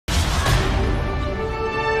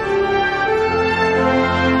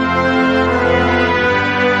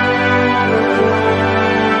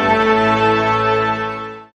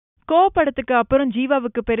படத்துக்கு அப்புறம்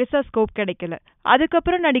ஜீவாவுக்கு பெருசா ஸ்கோப் கிடைக்கல.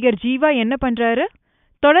 அதுக்கப்புறம் நடிகர் ஜீவா என்ன பண்றாரு?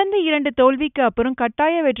 தொடர்ந்து 2 தோல்விக்கு அப்புறம்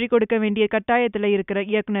கட்டாய வெற்றி கொடுக்க வேண்டிய கட்டாயத்துல இருக்கிற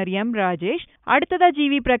இயக்குனர் எம். ராஜேஷ் அடுத்ததா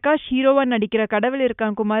ஜிவி பிரகாஷ் ஹீரோவா நடிக்கிற கடவுள்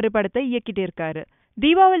இருக்கான் குமார் படத்தை இயக்கிட்டு இருக்காரு.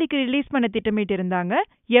 தீபாவளிக்கு ரிலீஸ் பண்ண திட்டமிட்டு இருந்தாங்க.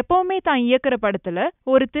 எப்பவுமே தான் இயக்குற படத்துல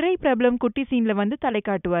ஒரு திரை பிரபலம் குட்டி சீன்ல வந்து தலை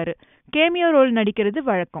காட்டுவாரு. கேமியோ ரோல் நடிக்கிறது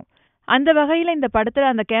வழக்கம். அந்த வகையில இந்த படத்துல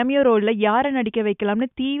அந்த கேமியோ ரோல்ல யாரை நடிக்க வைக்கலாம்னு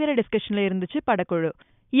தீவிர டிஸ்கஷன்ல இருந்துச்சு படக்குழு.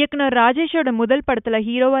 இயக்குனர் ராஜேஷோட முதல் படத்துல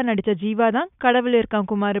ஹீரோவா நடிச்ச ஜீவா தான் கடவுள் இருக்கான்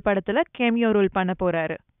குமார் படத்துல கேமியோ ரோல் பண்ண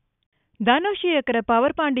போறாரு. தனுஷ் இயக்குற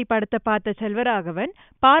பவர் பாண்டி படத்தை பார்த்த செல்வராகவன்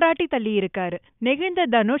பாராட்டி தள்ளி இருக்காரு. நெகிழ்ந்த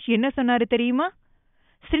தனுஷ் என்ன சொன்னாரு தெரியுமா?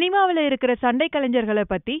 சினிமாவில் இருக்கிற சண்டை கலைஞர்களை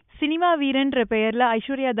பத்தி சினிமா வீரன்ற பெயர்ல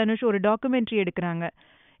ஐஸ்வர்யா தனுஷ் ஒரு டாக்குமெண்ட்ரி எடுக்கிறாங்க.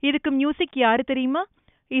 இதுக்கு மியூசிக் யாரு தெரியுமா?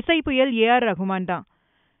 இசை புயல் ஏ.ஆர். ரகுமான் தான்.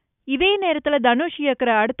 இதே நேரத்துல தனுஷ் இயக்குற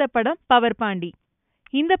அடுத்த படம் பவர் பாண்டி.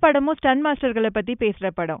 இந்த படமும் ஸ்டன் மாஸ்டர்களை பத்தி பேசுற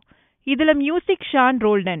படம். இதுல மியூசிக் ஷான்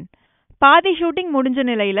ரோல்டன். பாதி ஷூட்டிங் முடிஞ்ச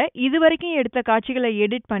நிலையில இதுவரைக்கும் எடுத்த காட்சிகளை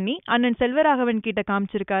எடிட் பண்ணி அண்ணன் செல்வராகவன் கிட்ட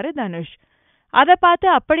காமிச்சிருக்காரு தனுஷ். அதை பார்த்து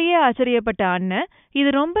அப்படியே ஆச்சரியப்பட்ட அண்ணன், இது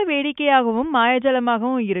ரொம்ப வேடிக்கையாகவும்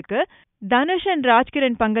மாயாஜலமாகவும் இருக்கு, தனுஷ் அண்ட்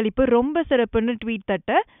ராஜ்கிரண் பங்களிப்பு ரொம்ப சிறப்புன்னு ட்வீட்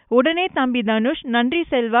தட்ட உடனே தம்பி தனுஷ் நன்றி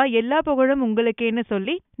செல்வா, எல்லா புகழும் உங்களுக்கேன்னு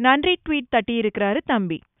சொல்லி நன்றி ட்வீட் தட்டி இருக்கிறாரு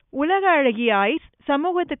தம்பி. உலக அழகி ஆய்ஸ்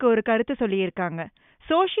சமூகத்துக்கு ஒரு கருத்து சொல்லியிருக்காங்க.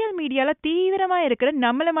 சோசியல் மீடியால தீவிரமா இருக்கிற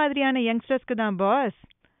நம்மள மாதிரியான யங்ஸ்டர்ஸ்க்கு தான் பாஸ்.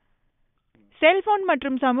 செல்போன்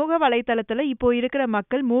மற்றும் சமூக வலைத்தளத்துல இப்போ இருக்கிற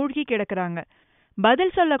மக்கள் மூழ்கி கிடக்குறாங்க.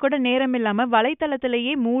 பதில் சொல்ல கூட நேரம் இல்லாம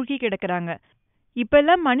வலைத்தளத்திலேயே மூழ்கி கிடக்குறாங்க.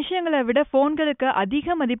 இப்பெல்லாம் மனுஷங்களை விட போன்களுக்கு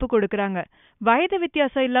அதிக மதிப்பு கொடுக்கறாங்க. வயது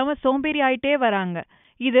வித்தியாசம் இல்லாம சோம்பேறி ஆயிட்டே வராங்க.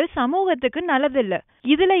 இது சமூகத்துக்கு நல்லதில்ல.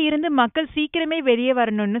 இதுல இருந்து மக்கள் சீக்கிரமே வெளியே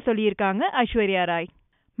வரணும்னு சொல்லியிருக்காங்க ஐஸ்வர்யா ராய்.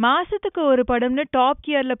 மாசத்துக்கு ஒரு படம்னு டாப்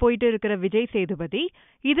கியர்ல போயிட்டு இருக்கிற விஜய் சேதுபதி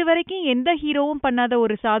இதுவரைக்கும் எந்த ஹீரோவும் பண்ணாத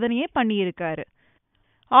ஒரு சாதனையே பண்ணியிருக்காரு.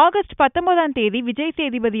 ஆகஸ்ட் 19ஆம் தேதி விஜய்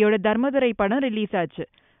சேதுபதியோட தர்மதுரை படம் ரிலீஸ் ஆச்சு.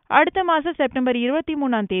 அடுத்த மாசம் செப்டம்பர்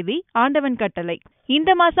 23ஆம் தேதி ஆண்டவன் கட்டளை.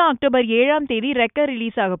 இந்த மாசம் அக்டோபர் 7ஆம் தேதி ரெக்க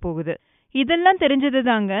ரிலீஸ் ஆக போகுது. இதெல்லாம் தெரிஞ்சது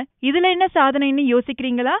தாங்க. இதுல என்ன சாதனைன்னு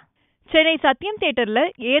யோசிக்கிறீங்களா? சென்னை சத்யம் தியேட்டர்ல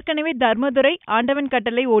ஏற்கனவே தர்மதுரை ஆண்டவன்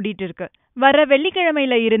கட்டளை ஓடிட்டு இருக்கு. வர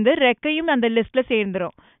வெள்ளிக்கிழமையில இருந்து ரெக்கையும் அந்த லிஸ்ட்ல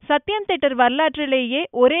சேர்ந்துரும். சத்யம் தியேட்டர் வரலாற்றிலேயே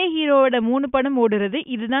ஒரே ஹீரோவோட 3 படம் ஓடுறது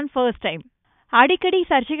இதுதான் ஃபர்ஸ்ட் டைம். அடிக்கடி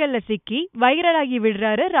சர்ச்சைகள்ல சிக்கி வைரலாகி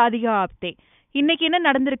விடுறாரு ராதிகா ஆப்தே. இன்னைக்கு என்ன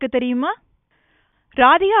நடந்திருக்கு தெரியுமா?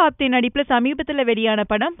 ராதிகா ஆப்தே நடிப்புல சமீபத்துல வெளியான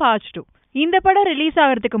படம் பார்ச்டு. இந்த படம் ரிலீஸ்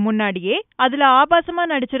ஆகிறதுக்கு முன்னாடியே அதுல ஆபாசமா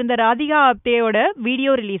நடிச்சிருந்த ராதிகா ஆப்தேயோட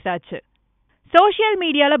வீடியோ ரிலீஸ் ஆச்சு. சோசியல்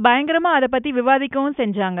மீடியால பயங்கரமா அதை பத்தி விவாதிக்கவும்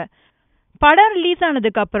செஞ்சாங்க. படம் ரிலீஸ்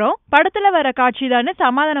ஆனதுக்கு அப்புறம் படத்துல வர காட்சிதான்னு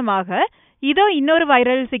சமாதானமாக இதோ இன்னொரு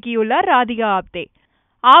வைரல் சிக்கியுள்ளார் ராதிகா ஆப்தே.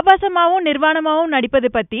 ஆபாசமாவும் நிர்வாணமாவும் நடிப்பது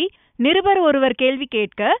பத்தி நிருபர் ஒருவர் கேள்வி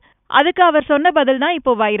கேட்க அதுக்கு அவர் சொன்ன பதில் தான்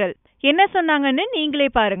இப்போ வைரல். என்ன சொன்னாங்கன்னு நீங்களே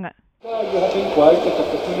பாருங்க. You have been quite a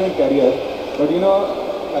successful in career, but you know,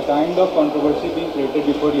 a kind of controversy being created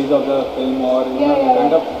before release of the film, or you know, the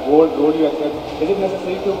kind of bold role you accept. Is it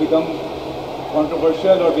necessary to become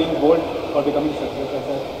controversial or being bold for becoming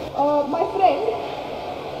successful? My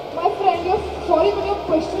friend, you're sorry, but your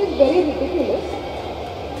question is very ridiculous.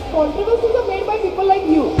 Controversies are made by people like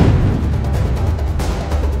you.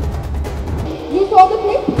 You saw the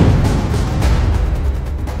clip?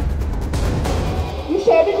 You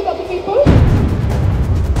shared it with other people?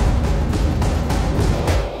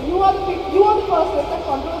 You are the person that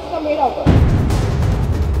controversies are made out of.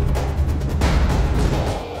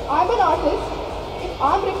 I'm an artist. If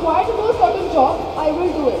I'm required to do a certain job, I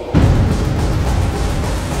will do it.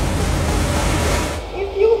 If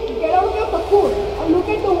you get out of your cocoon and look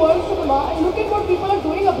at the world cinema and look at what people are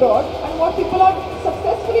doing abroad and what people are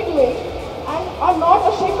successfully doing and are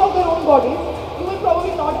not ashamed of their own bodies, you will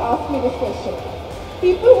probably not ask me this question.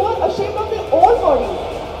 People who are ashamed of their own bodies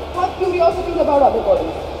have curiosities about other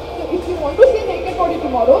bodies. So if you want to see a naked body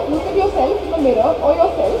tomorrow, look at yourself in the mirror or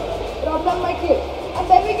yourself rather than my clip, and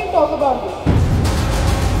then we can talk about this.